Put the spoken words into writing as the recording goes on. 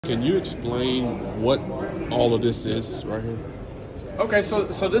Can you explain what all of this is right here? Okay, so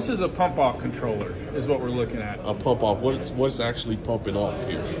this is a pump off controller is what we're looking at. A pump off. What's actually pumping off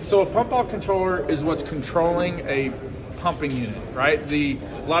here? So a pump off controller is what's controlling a pumping unit, right? A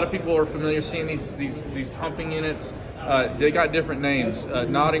lot of people are familiar seeing these pumping units. They got different names.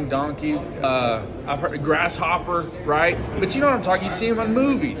 Nodding donkey. I've heard grasshopper, right? But you know what I'm talking. You see them in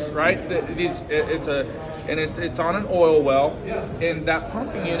movies, right? It's on an oil well, and that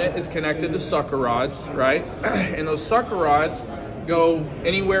pumping unit is connected to sucker rods, right? And those sucker rods go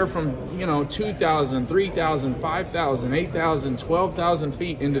anywhere from 2,000, 3,000, 5,000, 8,000, 12,000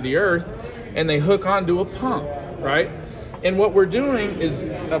 feet into the earth, and they hook onto a pump, right? And what we're doing is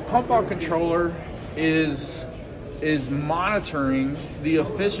a pump off controller is monitoring the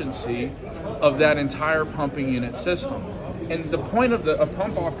efficiency of that entire pumping unit system. And the point of a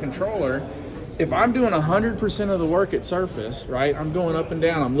pump off controller, if I'm doing 100% of the work at surface, right, I'm going up and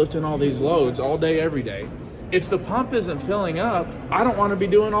down, I'm lifting all these loads all day, every day. If the pump isn't filling up, I don't want to be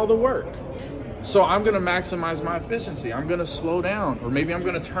doing all the work. So I'm going to maximize my efficiency. I'm going to slow down, or maybe I'm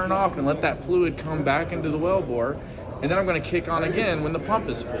going to turn off and let that fluid come back into the wellbore, and then I'm going to kick on again when the pump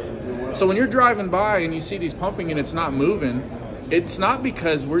is full. So when you're driving by and you see these pumping units not moving, it's not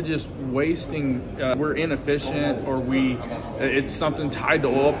because we're just wasting, we're inefficient, or it's something tied to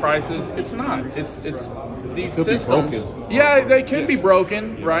oil prices. It's not. It's these systems. Yeah, they could be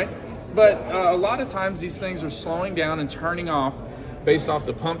broken, right? But a lot of times these things are slowing down and turning off based off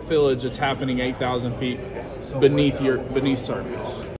the pump fillage that's happening 8,000 feet beneath surface.